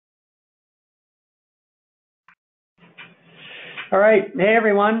All right. Hey,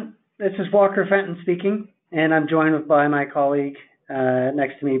 everyone. This is Walker Fenton speaking, and I'm joined by my colleague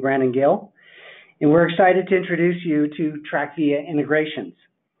next to me, Brandon Gill. And we're excited to introduce you to TrackVia Integrations.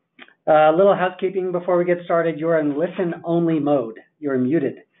 A little housekeeping before we get started. You're in listen-only mode. You're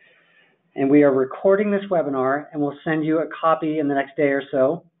muted. And we are recording this webinar, and we'll send you a copy in the next day or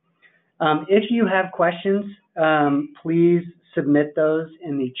so. If you have questions, please submit those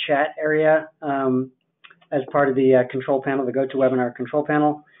in the chat area as part of the control panel, the GoToWebinar control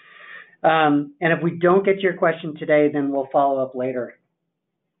panel. And if we don't get to your question today, then we'll follow up later.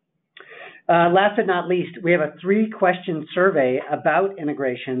 Last but not least, we have a 3-question survey about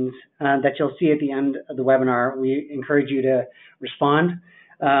integrations that you'll see at the end of the webinar. We encourage you to respond.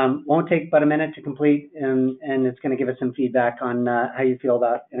 Won't take but a minute to complete, and it's going to give us some feedback on how you feel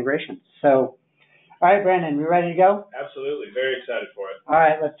about integrations. So, all right, Brandon, we ready to go? Absolutely. Very excited for it. All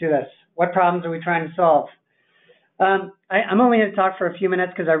right, let's do this. What problems are we trying to solve? I'm only going to talk for a few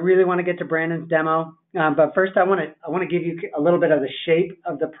minutes because I really want to get to Brandon's demo. But first, I want to give you a little bit of the shape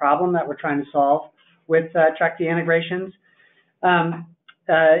of the problem that we're trying to solve with TrackVia Integrations.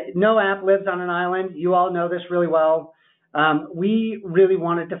 No app lives on an island. You all know this really well. We really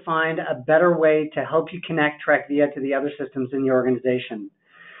wanted to find a better way to help you connect TrackVia to the other systems in your organization.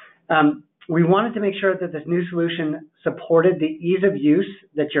 We wanted to make sure that this new solution supported the ease of use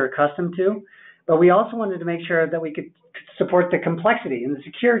that you're accustomed to, but we also wanted to make sure that we could support the complexity and the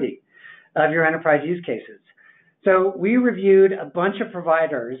security of your enterprise use cases. So we reviewed a bunch of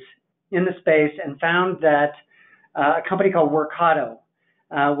providers in the space and found that a company called Workato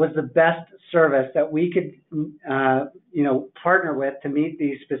was the best service that we could partner with to meet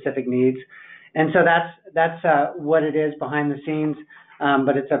these specific needs. And so that's what it is behind the scenes,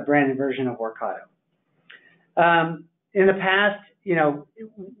 but it's a branded version of Workato. In the past,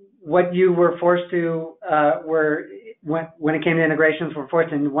 what you were forced to when it came to integrations, were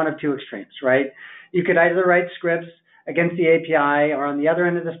forced in one of two extremes, right? You could either write scripts against the API, or on the other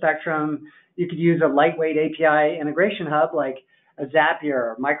end of the spectrum, you could use a lightweight API integration hub like a Zapier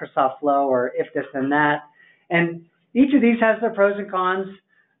or Microsoft Flow or if this then that. And each of these has their pros and cons,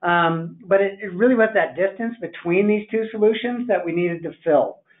 but it really was that distance between these two solutions that we needed to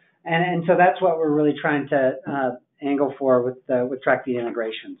fill. And so that's what we're really trying to angle for with TrackVia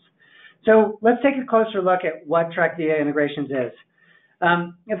Integrations. So let's take a closer look at what TrackVia Integrations is.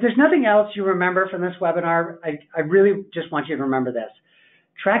 If there's nothing else you remember from this webinar, I really just want you to remember this.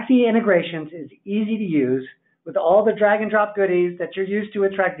 TrackVia Integrations is easy to use with all the drag and drop goodies that you're used to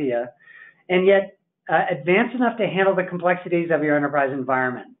with TrackVia, and yet advanced enough to handle the complexities of your enterprise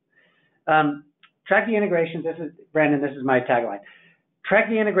environment. TrackVia Integrations, Brandon, this is my tagline.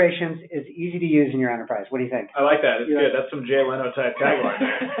 TrackVia Integrations is easy to use in your enterprise. What do you think? I like that. It's good. That's some Jay Leno type tagline.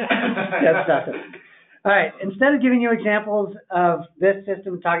 That's nothing. All right. Instead of giving you examples of this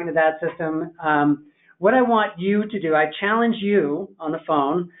system talking to that system, what I want you to do, I challenge you on the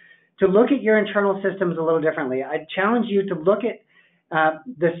phone to look at your internal systems a little differently. I challenge you to look at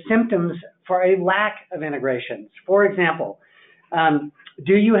the symptoms for a lack of integrations. For example,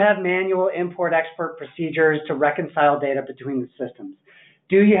 do you have manual import-export procedures to reconcile data between the systems?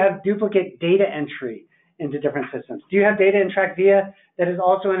 Do you have duplicate data entry into different systems? Do you have data in TrackVia that is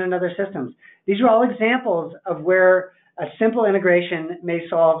also in another system? These are all examples of where a simple integration may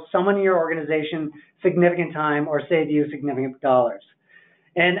solve someone in your organization significant time or save you significant dollars.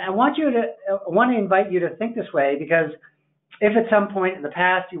 And I want to invite you to think this way, because if at some point in the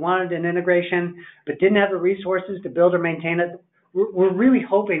past you wanted an integration but didn't have the resources to build or maintain it, we're really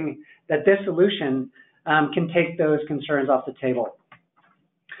hoping that this solution can take those concerns off the table.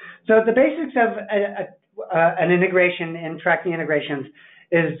 So the basics of an integration in TrackVia Integrations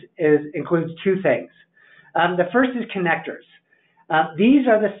includes two things. The first is connectors. These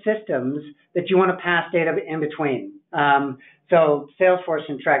are the systems that you want to pass data in between. So Salesforce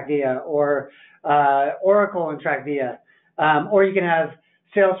and TrackVia, or Oracle and TrackVia, or you can have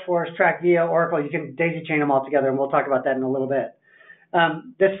Salesforce, TrackVia, Oracle. You can daisy chain them all together, and we'll talk about that in a little bit.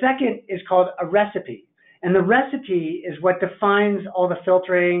 The second is called a recipe. And the recipe is what defines all the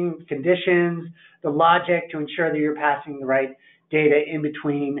filtering, conditions, the logic to ensure that you're passing the right data in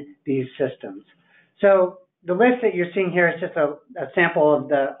between these systems. So the list that you're seeing here is just a sample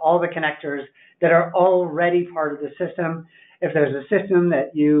of all the connectors that are already part of the system. If there's a system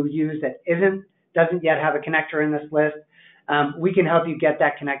that you use that doesn't yet have a connector in this list, we can help you get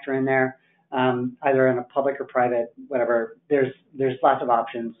that connector in there, either in a public or private, whatever. There's lots of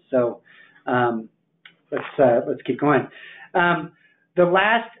options. So let's keep going. The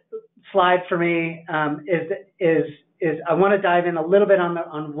last slide for me is is I want to dive in a little bit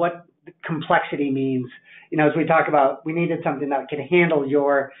on what complexity means. You know, as we talk about, we needed something that can handle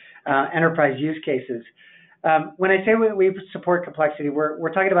your enterprise use cases. When I say we support complexity,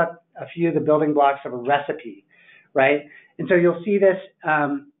 we're talking about a few of the building blocks of a recipe, right? And so you'll see this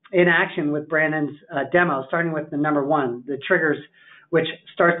in action with Brandon's demo, starting with the number one, the triggers, which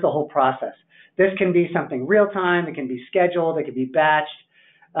starts the whole process. This can be something real time, it can be scheduled, it can be batched.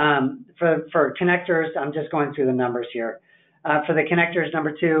 For connectors, I'm just going through the numbers here. For the connectors,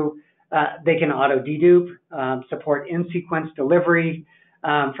 number two, they can auto dedupe, support in-sequence delivery.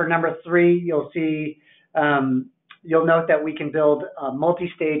 For number three, you'll see, you'll note that we can build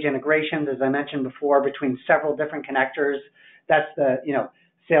multi-stage integrations, as I mentioned before, between several different connectors. That's the, you know,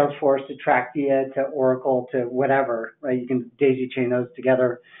 Salesforce to TrackVia to Oracle to whatever, right? You can daisy chain those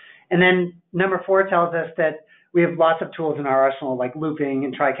together. And then number four tells us that we have lots of tools in our arsenal, like looping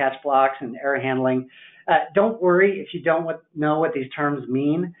and try-catch blocks and error handling. Don't worry if you don't know what these terms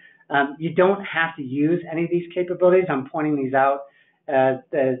mean. You don't have to use any of these capabilities. I'm pointing these out as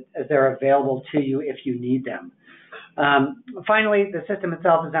they're available to you if you need them. Finally, the system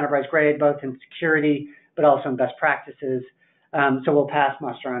itself is enterprise grade, both in security, but also in best practices. So we'll pass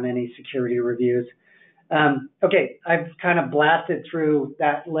muster on any security reviews. Okay, I've kind of blasted through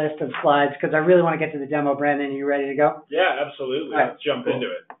that list of slides because I really want to get to the demo. Brandon, are you ready to go? Yeah, absolutely. Right. Let's jump into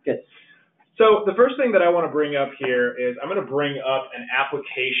it. Good. So the first thing that I want to bring up here is I'm going to bring up an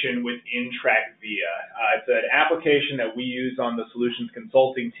application within TrackVia. It's an application that we use on the solutions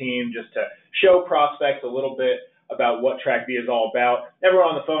consulting team just to show prospects a little bit about what TrackVia is all about.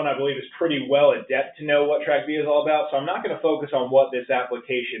 Everyone on the phone, I believe, is pretty well adept to know what TrackVia is all about, so I'm not going to focus on what this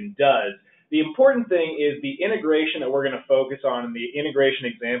application does. The important thing is the integration that we're going to focus on, and the integration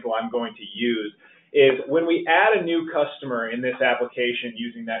example I'm going to use is when we add a new customer in this application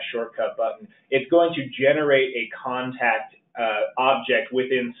using that shortcut button, it's going to generate a contact object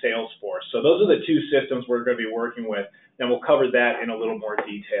within Salesforce. So those are the two systems we're going to be working with, and we'll cover that in a little more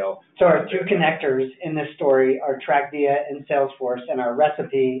detail. So our two connectors in this story are TrackVia and Salesforce, and our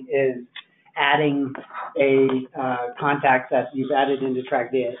recipe is adding a contact that you've added into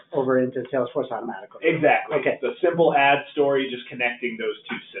TrackVia over into Salesforce automatically. Exactly. Okay. It's a simple add story, just connecting those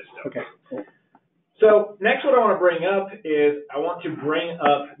two systems. Okay, cool. So next what I want to bring up is I want to bring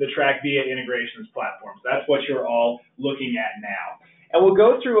up the TrackVia Integrations platforms. That's what you're all looking at now. And we'll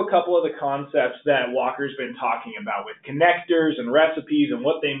go through a couple of the concepts that Walker's been talking about with connectors and recipes and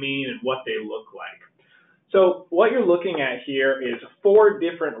what they mean and what they look like. So what you're looking at here is 4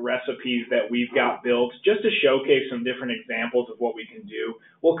 different recipes that we've got built just to showcase some different examples of what we can do.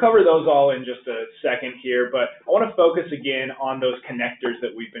 We'll cover those all in just a second here, but I want to focus again on those connectors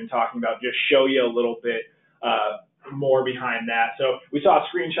that we've been talking about, just show you a little bit more behind that. So we saw a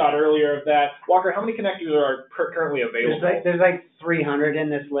screenshot earlier of that. Walker, how many connectors are currently available? There's like 300 in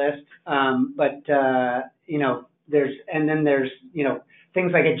this list, you know, there's you know,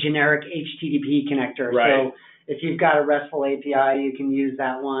 things like a generic HTTP connector. Right. So if you've got a RESTful API, you can use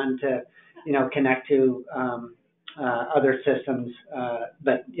that one to, you know, connect to other systems.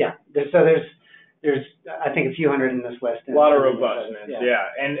 But yeah, there's I think a few hundred in this list. A lot of robustness,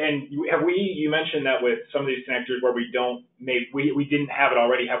 yeah. And you mentioned that with some of these connectors where we didn't have it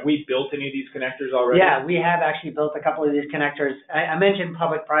already. Have we built any of these connectors already? Yeah, we have actually built a couple of these connectors. I mentioned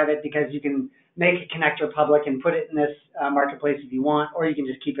public-private because you can make a connector public and put it in this marketplace if you want, or you can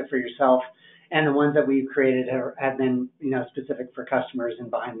just keep it for yourself. And the ones that we've created have been, you know, specific for customers and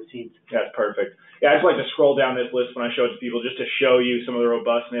behind the scenes. That's perfect. Yeah, I just like to scroll down this list when I show it to people just to show you some of the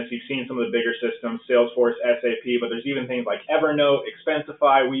robustness. You've seen some of the bigger systems, Salesforce, SAP, but there's even things like Evernote,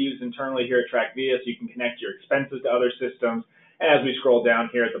 Expensify we use internally here at TrackVia, so you can connect your expenses to other systems. And as we scroll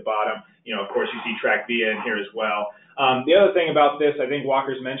down here at the bottom, you know, of course, you see TrackVia in here as well. The other thing about this, I think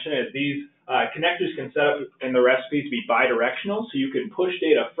Walker's mentioned, is these connectors can set up in the recipes to be bidirectional, so you can push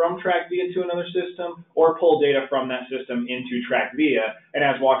data from TrackVia to another system or pull data from that system into TrackVia. And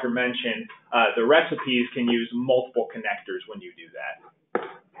as Walker mentioned, the recipes can use multiple connectors when you do that.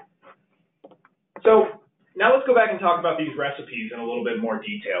 So now let's go back and talk about these recipes in a little bit more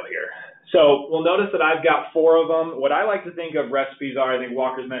detail here. So we'll notice that I've got 4 of them. What I like to think of recipes are, I think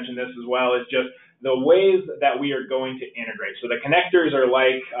Walker's mentioned this as well, is just the ways that we are going to integrate. So the connectors are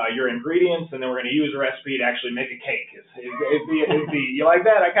like your ingredients, and then we're going to use a recipe to actually make a cake. You like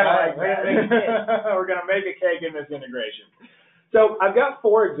that? I kind of like that. We're going to make a cake in this integration. So I've got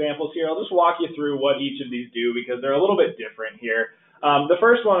 4 examples here. I'll just walk you through what each of these do because they're a little bit different here. The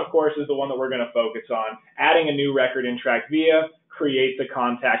first one, of course, is the one that we're going to focus on. Adding a new record in TrackVia creates a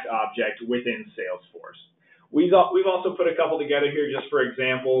contact object within Salesforce. We've also put a couple together here just for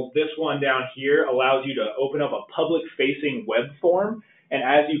examples. This one down here allows you to open up a public-facing web form, and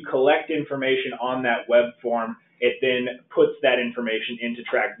as you collect information on that web form, it then puts that information into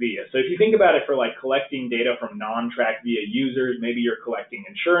TrackVia. So if you think about it for like collecting data from non-TrackVia users, maybe you're collecting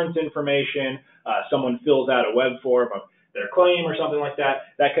insurance information, someone fills out a web form of their claim or something like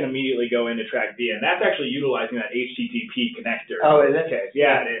that, that can immediately go into TrackVia. And that's actually utilizing that HTTP connector. Oh, is it? Case.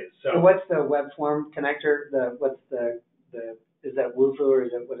 Yeah, it is. So what's the web form connector? Is that Wufoo or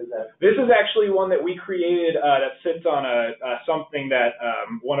what is that? This is actually one that we created that sits on something that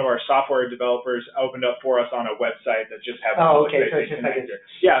one of our software developers opened up for us on a website that just has a public-facing connector.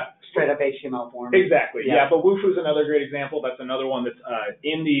 Straight up HTML form. Exactly. Yeah, but Wufoo is another great example. That's another one that's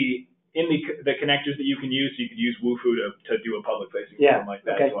in the connectors that you can use. So you could use Wufoo to do a public-facing form like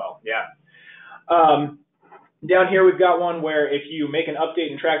that as well. Yeah. Down here we've got one where if you make an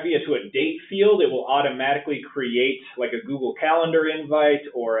update in TrackVia to a date field, it will automatically create like a Google Calendar invite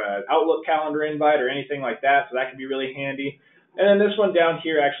or an Outlook calendar invite or anything like that. So that can be really handy. And then this one down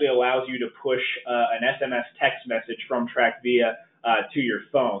here actually allows you to push an SMS text message from TrackVia to your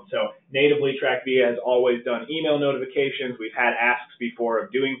phone. So natively, TrackVia has always done email notifications. We've had asks before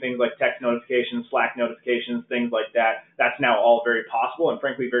of doing things like text notifications, Slack notifications, things like that. That's now all very possible and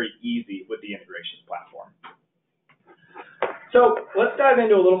frankly very easy with the integrations platform. So let's dive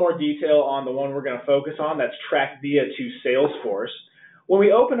into a little more detail on the one we're going to focus on. That's TrackVia to Salesforce. When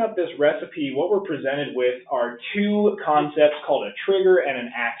we open up this recipe, what we're presented with are two concepts called a trigger and an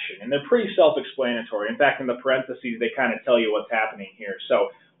action, and they're pretty self-explanatory. In fact, in the parentheses, they kind of tell you what's happening here.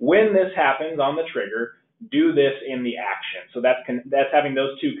 So when this happens on the trigger, do this in the action. So that's having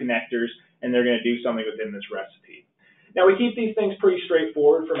those two connectors, and they're going to do something within this recipe. Now, we keep these things pretty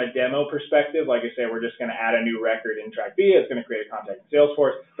straightforward from a demo perspective. Like I say, we're just going to add a new record in TrackVia. It's going to create a contact in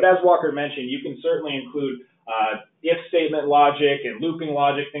Salesforce. But as Walker mentioned, you can certainly include if statement logic and looping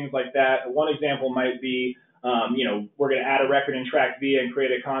logic, things like that. One example might be, we're going to add a record in TrackVia and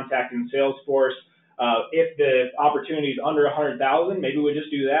create a contact in Salesforce. If the opportunity is under 100,000, maybe we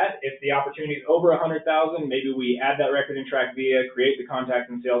just do that. If the opportunity is over 100,000, maybe we add that record in TrackVia, create the contact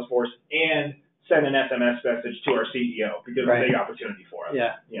in Salesforce, and send an SMS message to our CEO because it's a big opportunity for us.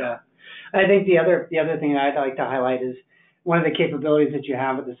 Yeah. I think the other thing I'd like to highlight is one of the capabilities that you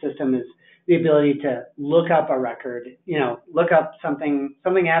have with the system is the ability to look up a record, look up something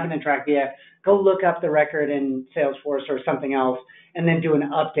happened in TrackVia, go look up the record in Salesforce or something else, and then do an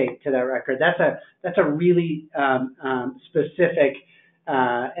update to that record. That's a really specific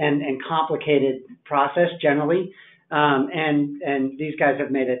and complicated process generally. And these guys have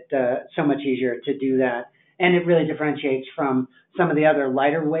made it so much easier to do that. And it really differentiates from some of the other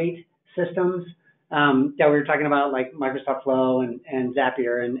lighter weight systems that we were talking about, like Microsoft Flow and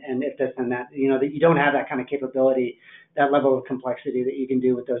Zapier and if this and that, that you don't have that kind of capability, that level of complexity that you can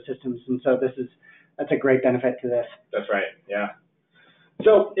do with those systems. And so that's a great benefit to this. That's right, yeah.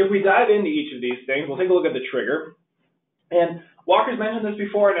 So if we dive into each of these things, we'll take a look at the trigger. And Walker's mentioned this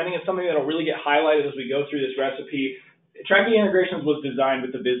before, and I think it's something that will really get highlighted as we go through this recipe. TrackVia Integrations was designed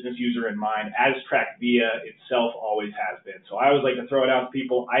with the business user in mind, as TrackVia itself always has been. So I always like to throw it out to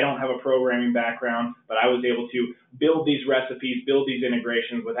people. I don't have a programming background, but I was able to build these recipes, build these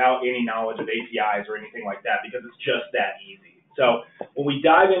integrations without any knowledge of APIs or anything like that because it's just that easy. So when we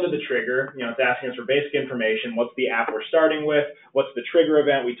dive into the trigger, it's asking us for basic information. What's the app we're starting with? What's the trigger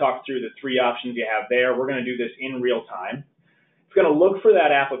event? We talked through the three options you have there. We're going to do this in real time. It's going to look for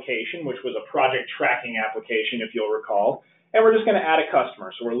that application, which was a project tracking application, if you'll recall, and we're just going to add a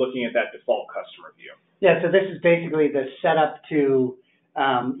customer. So we're looking at that default customer view. Yeah, so this is basically the setup to,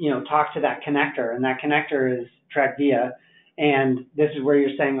 talk to that connector, and that connector is TrackVia, and this is where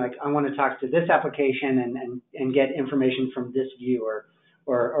you're saying, like, I want to talk to this application and get information from this view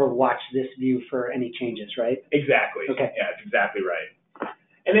or watch this view for any changes, right? Exactly. Okay. Yeah, that's exactly right.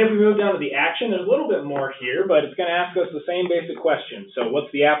 And then if we move down to the action, there's a little bit more here, but it's going to ask us the same basic question. So what's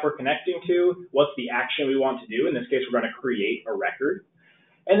the app we're connecting to? What's the action we want to do? In this case, we're going to create a record.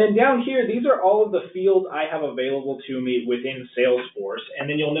 And then down here, these are all of the fields I have available to me within Salesforce. And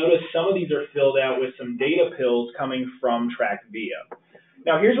then you'll notice some of these are filled out with some data pills coming from TrackVia.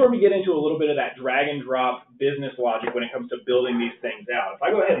 Now, here's where we get into a little bit of that drag and drop business logic when it comes to building these things out. If I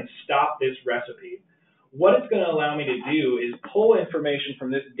go ahead and stop this recipe, what it's going to allow me to do is pull information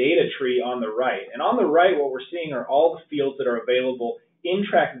from this data tree on the right. And on the right, what we're seeing are all the fields that are available in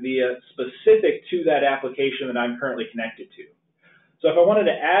TrackVia specific to that application that I'm currently connected to. So if I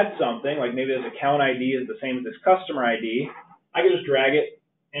wanted to add something, like maybe this account ID is the same as this customer ID, I can just drag it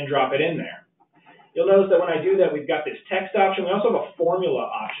and drop it in there. You'll notice that when I do that, we've got this text option. We also have a formula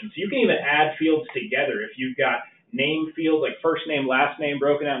option. So you can even add fields together. If you've got name fields like first name, last name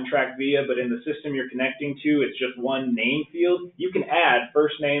broken out in TrackVia, but in the system you're connecting to, it's just one name field, you can add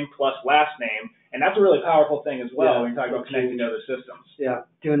first name plus last name. And that's a really powerful thing as well when you're talking about connecting to other systems. Yeah,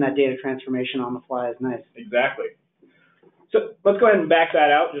 doing that data transformation on the fly is nice. Exactly. So let's go ahead and back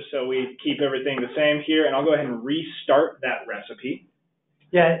that out just so we keep everything the same here, and I'll go ahead and restart that recipe.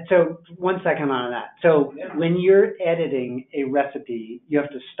 Yeah, so 1 second on that. So when you're editing a recipe, you have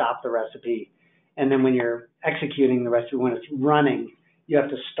to stop the recipe, and then when you're executing the recipe, when it's running, you have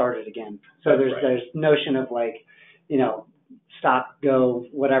to start it again. So there's notion of like, you know, stop, go,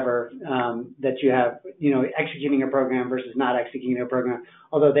 whatever, that you have, you know, executing a program versus not executing a program,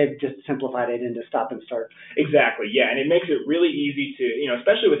 although they've just simplified it into stop and start. Exactly, yeah, and it makes it really easy to, you know,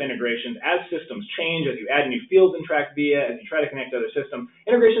 especially with integrations, as systems change, as you add new fields in TrackVia, as you try to connect to other systems,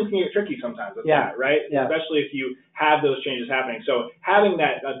 integrations can get tricky sometimes with that, right? Yeah. Especially if you have those changes happening. So having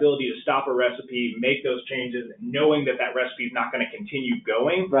that ability to stop a recipe, make those changes, knowing that that recipe is not going to continue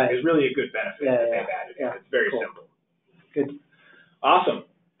going is really a good benefit that they've added. Yeah. It's very simple. Good. Awesome.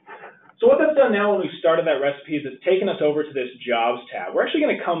 So what that's done now when we started that recipe is it's taken us over to this Jobs tab. We're actually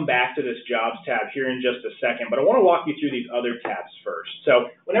going to come back to this Jobs tab here in just a second, but I want to walk you through these other tabs first. So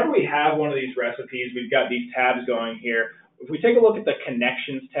whenever we have one of these recipes, we've got these tabs going here. If we take a look at the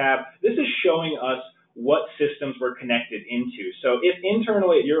Connections tab, this is showing us what systems we're connected into. So if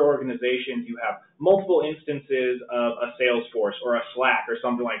internally at your organization you have multiple instances of a Salesforce or a Slack or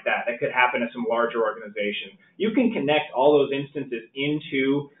something like that, that could happen at some larger organizations, you can connect all those instances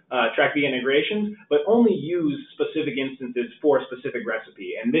into TrackVia Integrations, but only use specific instances for a specific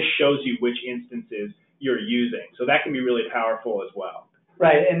recipe. And this shows you which instances you're using. So that can be really powerful as well.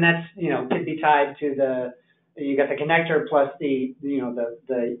 Right, and that's, you know, could be tied to you got the connector plus the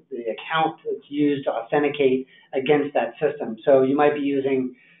account that's used to authenticate against that system. So you might be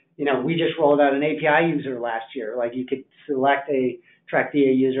using, you know, we just rolled out an API user last year. Like you could select a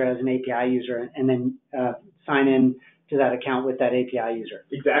TrackVia user as an API user and then sign in to that account with that API user.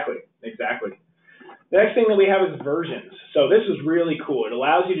 Exactly. The next thing that we have is versions. So this is really cool. It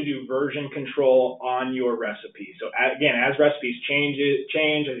allows you to do version control on your recipe. So again, as recipes change,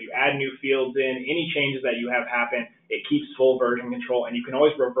 as you add new fields in, any changes that you have happen, it keeps full version control, and you can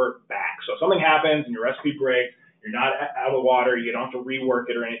always revert back. So if something happens and your recipe breaks, you're not out of the water, you don't have to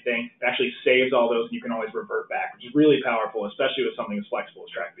rework it or anything, it actually saves all those and you can always revert back, which is really powerful, especially with something as flexible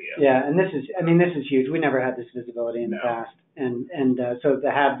as TrackVia. Yeah, and this is huge. We never had this visibility in the past. And so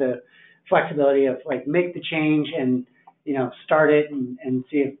to have the flexibility of like make the change and, you know, start it and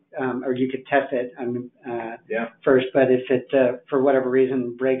see if, or you could test it first, but if it, for whatever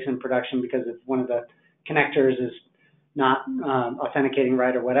reason, breaks in production because of one of the connectors is not authenticating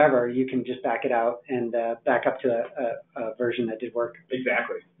right or whatever, you can just back it out and back up to a version that did work.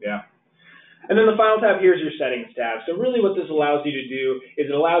 Exactly, yeah. And then the final tab here is your settings tab. So really what this allows you to do is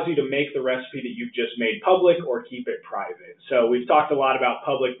it allows you to make the recipe that you've just made public or keep it private. So we've talked a lot about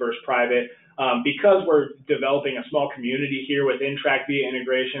public versus private. Because we're developing a small community here within TrackVia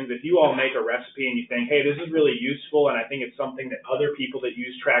Integrations, if you all make a recipe and you think, hey, this is really useful and I think it's something that other people that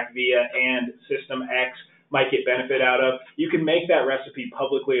use TrackVia and System X might get benefit out of, you can make that recipe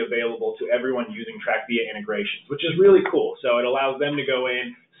publicly available to everyone using TrackVia Integrations, which is really cool. So it allows them to go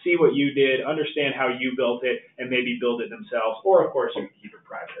in, see what you did, understand how you built it, and maybe build it themselves. Or, of course, you can keep it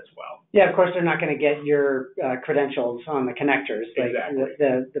private as well. Yeah, of course, they're not going to get your credentials on the connectors. Like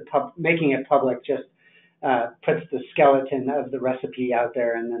exactly. Making it public just puts the skeleton of the recipe out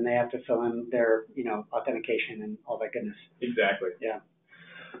there, and then they have to fill in their, you know, authentication and all that goodness. Exactly. Yeah.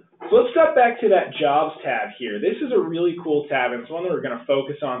 So let's step back to that Jobs tab here. This is a really cool tab, and it's one that we're going to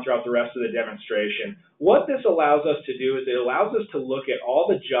focus on throughout the rest of the demonstration. What this allows us to do is it allows us to look at all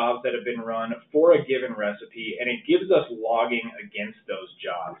the jobs that have been run for a given recipe, and it gives us logging against those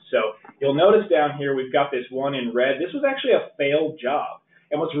jobs. So you'll notice down here we've got this one in red. This was actually a failed job.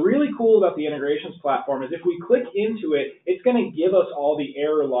 And what's really cool about the integrations platform is if we click into it, it's going to give us all the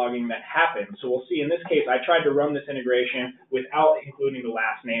error logging that happened. So we'll see in this case, I tried to run this integration without including the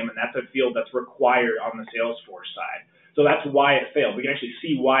last name, and that's a field that's required on the Salesforce side. So that's why it failed. We can actually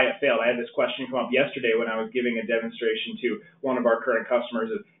see why it failed. I had this question come up yesterday when I was giving a demonstration to one of our current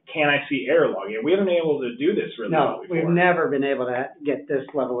customers of, can I see error logging? And we haven't been able to do this really well before. We've never been able to get this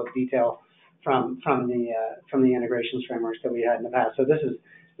level of detail from the integrations frameworks that we had in the past. So this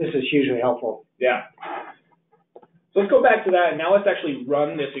is hugely helpful. Yeah. So let's go back to that, and now let's actually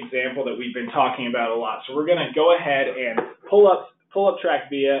run this example that we've been talking about a lot. So we're going to go ahead and pull up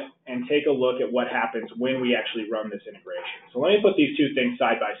TrackVia and take a look at what happens when we actually run this integration. So let me put these two things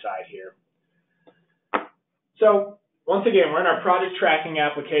side by side here. So once again, we're in our project tracking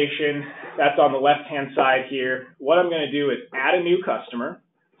application. That's on the left-hand side here. What I'm going to do is add a new customer.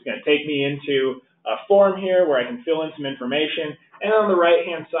 It's going to take me into a form here where I can fill in some information. And on the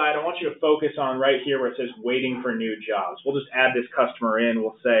right-hand side, I want you to focus on right here where it says waiting for new jobs. We'll just add this customer in.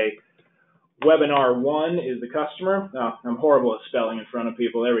 We'll say webinar 1 is the customer. Oh, I'm horrible at spelling in front of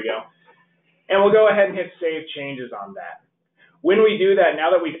people. There we go. And we'll go ahead and hit save changes on that. When we do that, now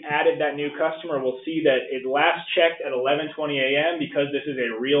that we've added that new customer, we'll see that it last checked at 11:20 a.m. because this is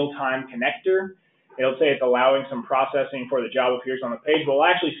a real-time connector. It'll say it's allowing some processing before the job appears on the page. We'll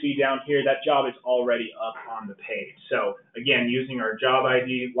actually see down here that job is already up on the page. So again, using our job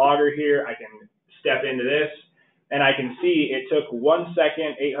ID logger here, I can step into this, and I can see it took 1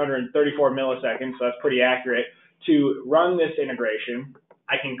 second, 834 milliseconds, so that's pretty accurate, to run this integration.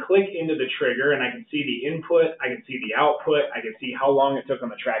 I can click into the trigger and I can see the input, I can see the output, I can see how long it took on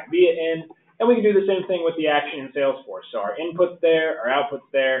the TrackVia end, and we can do the same thing with the action in Salesforce. So our input's there, our output's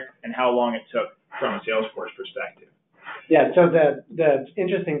there, and how long it took from a Salesforce perspective. Yeah, so the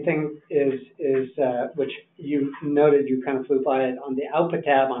interesting thing is which you noted, you kind of flew by it, on the output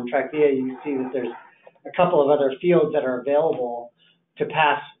tab on TrackVia, you see that there's a couple of other fields that are available to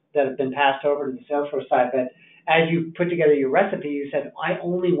pass, that have been passed over to the Salesforce side, but as you put together your recipe, you said, I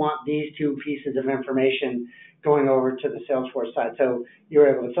only want these 2 pieces of information going over to the Salesforce side. So you were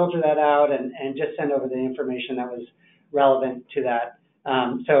able to filter that out and just send over the information that was relevant to that.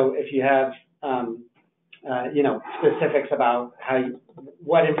 So if you have, specifics about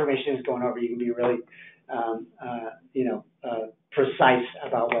what information is going over, you can be really, precise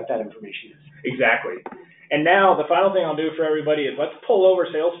about what that information is. Exactly. And now the final thing I'll do for everybody is let's pull over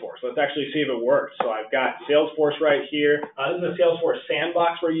Salesforce. Let's actually see if it works. So I've got Salesforce right here. This is a Salesforce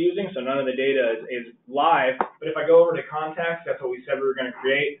sandbox we're using, so none of the data is live. But if I go over to contacts, that's what we said we were going to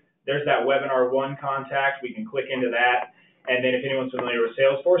create. There's that webinar 1 contact. We can click into that. And then if anyone's familiar with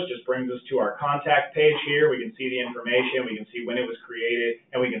Salesforce, just brings us to our contact page here. We can see the information. We can see when it was created.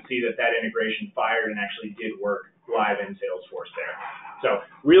 And we can see that that integration fired and actually did work live in Salesforce there. So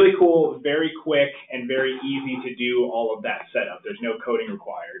really cool, very quick, and very easy to do all of that setup. There's no coding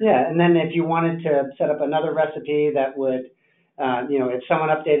required. Yeah, and then if you wanted to set up another recipe that would, if someone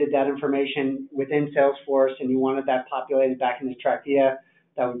updated that information within Salesforce and you wanted that populated back in the TrackVia,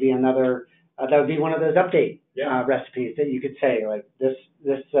 that would be another, that would be one of those update recipes that you could say, like, this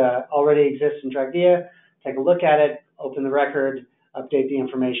already exists in TrackVia, take a look at it, open the record, update the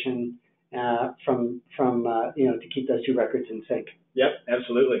information to keep those 2 records in sync. Yep,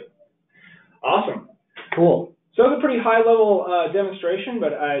 absolutely. Awesome. Cool. So it's a pretty high-level demonstration,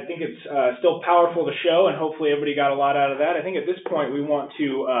 but I think it's still powerful to show, and hopefully everybody got a lot out of that. I think at this point we want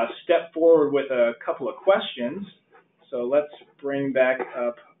to step forward with a couple of questions. So let's bring back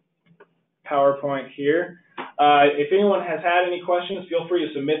up PowerPoint here. If anyone has had any questions, feel free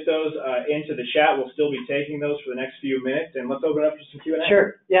to submit those into the chat. We'll still be taking those for the next few minutes, and let's open up for some Q&A.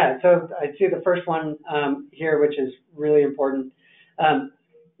 Sure. Yeah. So I see the first one here, which is really important.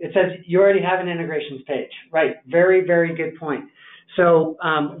 It says you already have an integrations page. Right. Very, very good point. So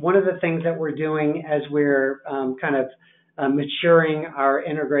one of the things that we're doing as we're maturing our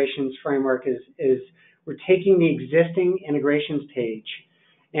integrations framework is we're taking the existing integrations page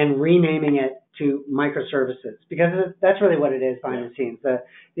and renaming it to microservices, because that's really what it is behind the scenes. The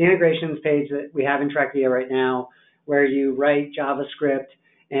integrations page that we have in TrackVia right now, where you write JavaScript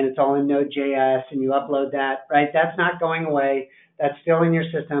and it's all in Node.js and you upload that, right? That's not going away. That's still in your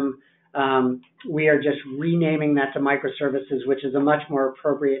system. We are just renaming that to microservices, which is a much more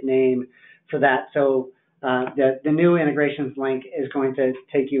appropriate name for that. So the new integrations link is going to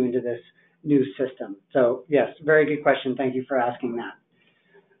take you into this new system. So yes, very good question. Thank you for asking that.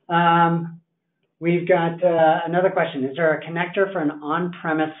 We've got another question. Is there a connector for an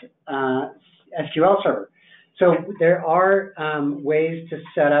on-premise SQL server? So there are ways to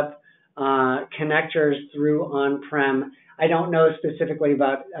set up connectors through on-prem. I don't know specifically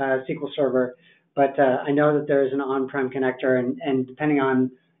about SQL Server, but I know that there is an on-prem connector, and depending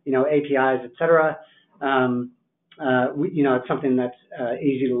on APIs, et cetera, it's something that's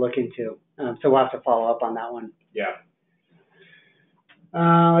easy to look into. So we'll have to follow up on that one. Yeah.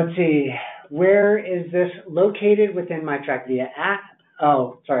 Let's see. Where is this located within my TrackVia app?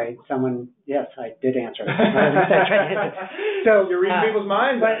 Oh, sorry. Someone. Yes, I did answer. So you're reading people's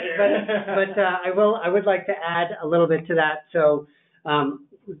minds. But I would like to add a little bit to that. So,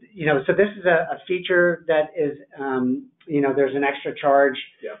 so this is a feature that is, there's an extra charge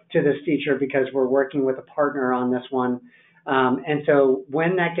to this feature because we're working with a partner on this one. And so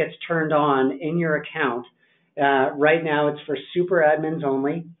when that gets turned on in your account, right now it's for super admins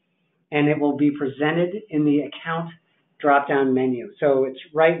only. and it will be presented in the account drop-down menu. So it's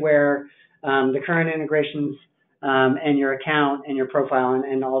right where the current integrations and your account and your profile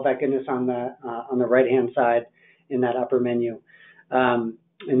and all that goodness on the right-hand side in that upper menu, in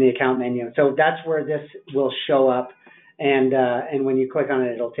the account menu. So that's where this will show up, and when you click on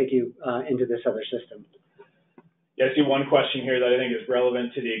it, it'll take you into this other system. Yeah, I see one question here that I think is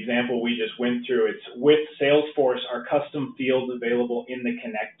relevant to the example we just went through. It's, with Salesforce, are custom fields available in the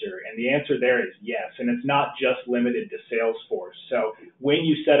connector? And the answer there is yes, and it's not just limited to Salesforce. So when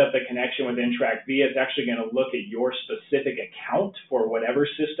you set up the connection within TrackVia, it's actually going to look at your specific account for whatever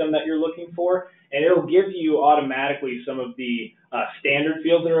system that you're looking for, and it'll give you automatically some of the standard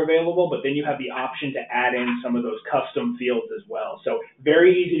fields that are available, but then you have the option to add in some of those custom fields as well. So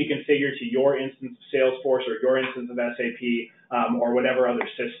very easy to configure to your instance of Salesforce or your instance of SAP or whatever other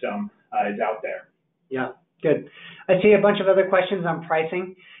system is out there. Yeah, good. I see a bunch of other questions on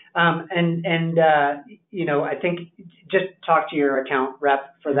pricing. You know, I think just talk to your account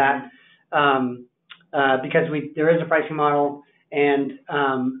rep for that, because there is a pricing model, and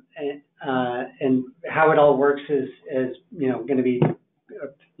how it all works is you know, going to be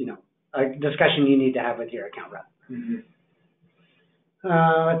a discussion you need to have with your account rep.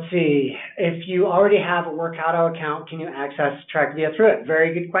 Let's see. If you already have a Workato account, can you access TrackVia through it?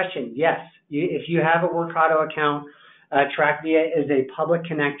 Very good question. Yes. If you have a Workato account, TrackVia is a public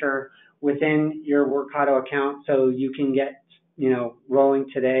connector within your Workato account, so you can get rolling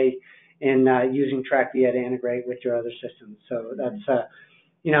today in using TrackVia to integrate with your other systems. So that's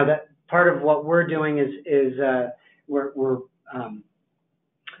that part of what we're doing is we're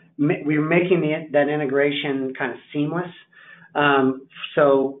making that integration kind of seamless.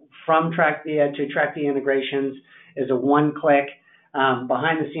 So from TrackVia to TrackVia Integrations is a one-click.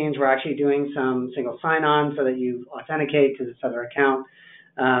 Behind the scenes, we're actually doing some single sign-on so that you authenticate to this other account,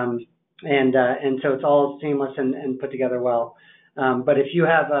 and so it's all seamless and put together well. But if you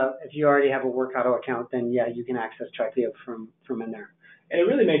already have a Workato account, then yeah, you can access TrackVia from in there. And it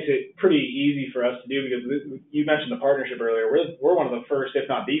really makes it pretty easy for us to do, because you mentioned the partnership earlier. We're one of the first, if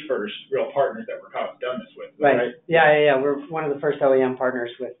not the first, real partners that Workato's done this with. Right? Yeah. We're one of the first OEM partners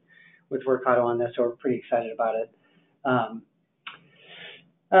with Workato on this, so we're pretty excited about it.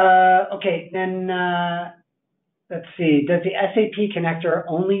 Okay, then let's see. Does the SAP connector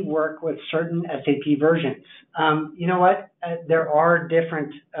only work with certain SAP versions? You know what? There are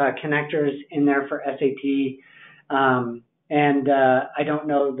different connectors in there for SAP. And I don't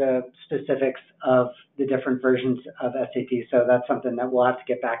know the specifics of the different versions of SAP, so that's something that we'll have to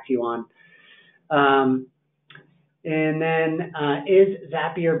get back to you on. And then, is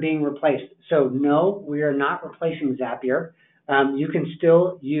Zapier being replaced? So no, we are not replacing Zapier. You can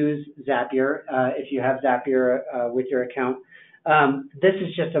still use Zapier if you have Zapier with your account. This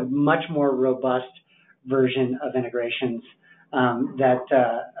is just a much more robust version of integrations that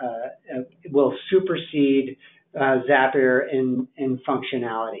will supersede Zapier in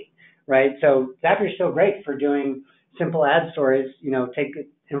functionality, right? So Zapier is still great for doing simple ad stories, take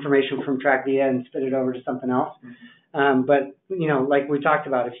information from TrackVia and spit it over to something else. But, like we talked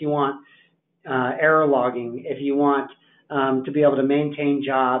about, if you want error logging, if you want to be able to maintain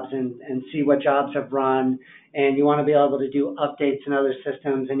jobs and see what jobs have run, and you want to be able to do updates in other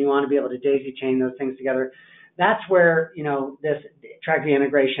systems, and you want to be able to daisy chain those things together, that's where, this TrackVia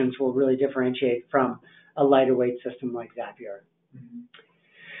Integrations will really differentiate from a lighter weight system like Zapier.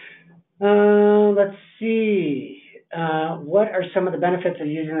 Let's see. What are some of the benefits of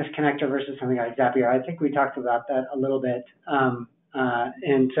using this connector versus something like Zapier? I think we talked about that a little bit,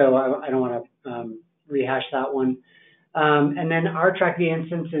 and so I don't want to rehash that one. And then our TrackVia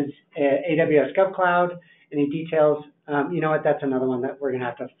instance is AWS GovCloud. Any details? You know what? That's another one that we're going to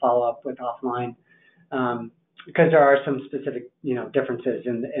have to follow up with offline. Because there are some specific, differences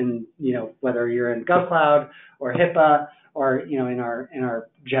in whether you're in GovCloud or HIPAA or, in our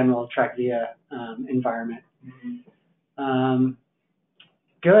general TrackVia environment.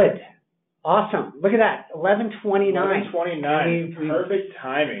 Good. Awesome. Look at that. 11:29. 11:29. Perfect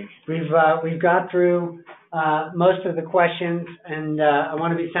timing. We've got through most of the questions, and I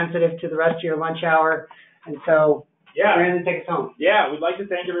want to be sensitive to the rest of your lunch hour, and so Brandon, take us home. Yeah, we'd like to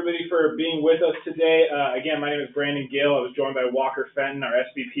thank everybody for being with us today. Again, my name is Brandon Gill. I was joined by Walker Fenton, our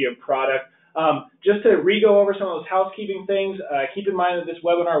SVP of Product. Just to re-go over some of those housekeeping things, keep in mind that this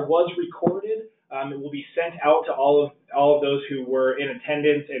webinar was recorded. It will be sent out to all of those who were in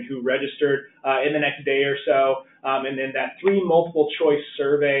attendance and who registered in the next day or so. And then that 3 multiple choice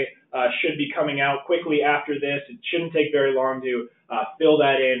survey should be coming out quickly after this. It shouldn't take very long to fill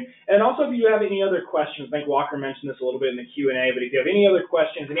that in. And also, if you have any other questions, I think Walker mentioned this a little bit in the Q&A, but if you have any other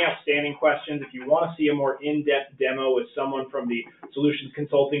questions, any outstanding questions, if you want to see a more in-depth demo with someone from the solutions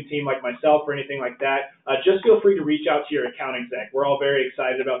consulting team like myself or anything like that, just feel free to reach out to your account exec. We're all very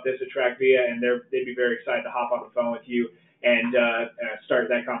excited about this at TrackVia, and they'd be very excited to hop on the phone with you and start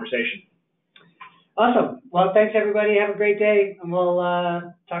that conversation. Awesome. Well, thanks, everybody. Have a great day, and we'll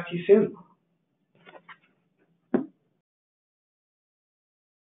talk to you soon.